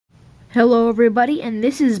Hello everybody, and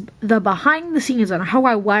this is the behind the scenes on how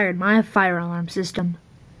I wired my fire alarm system.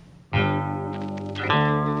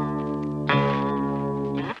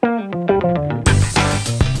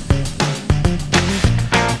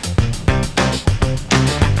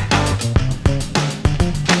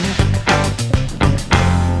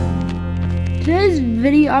 Today's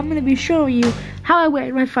video I'm going to be showing you how I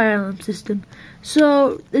wired my fire alarm system.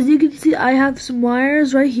 So as you can see, I have some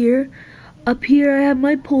wires right here. Up here I have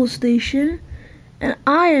my pull station, and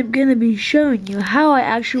I am going to be showing you how I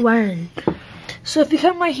actually wired it. So if you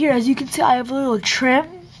come right here, as you can see, I have a little trim.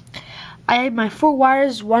 I have my 4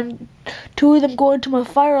 wires, two of them go into my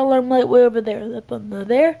fire alarm light way over there, up on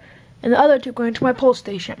there, and the other 2 going into my pull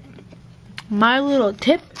station. My little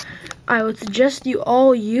tip I would suggest you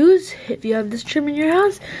all use, if you have this trim in your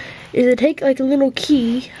house, is to take like a little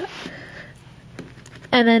key,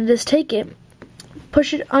 and then just take it,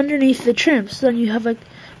 push it underneath the trim. So then you have like,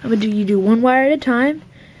 you do 1 wire at a time.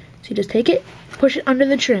 So you just take it, push it under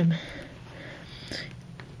the trim.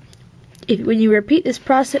 When you repeat this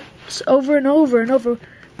process over and over and over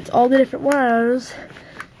with all the different wires,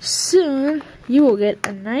 soon you will get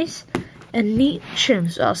a nice and neat trim.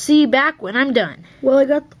 So I'll see you back when I'm done. Well, I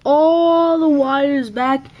got all the wires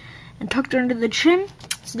back and tucked under the trim.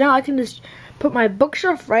 So now I can just put my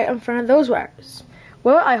bookshelf right in front of those wires.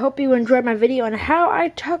 Well, I hope you enjoyed my video on how I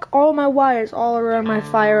tuck all my wires all around my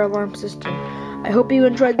fire alarm system. I hope you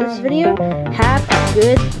enjoyed this video. Have a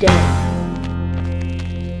good day.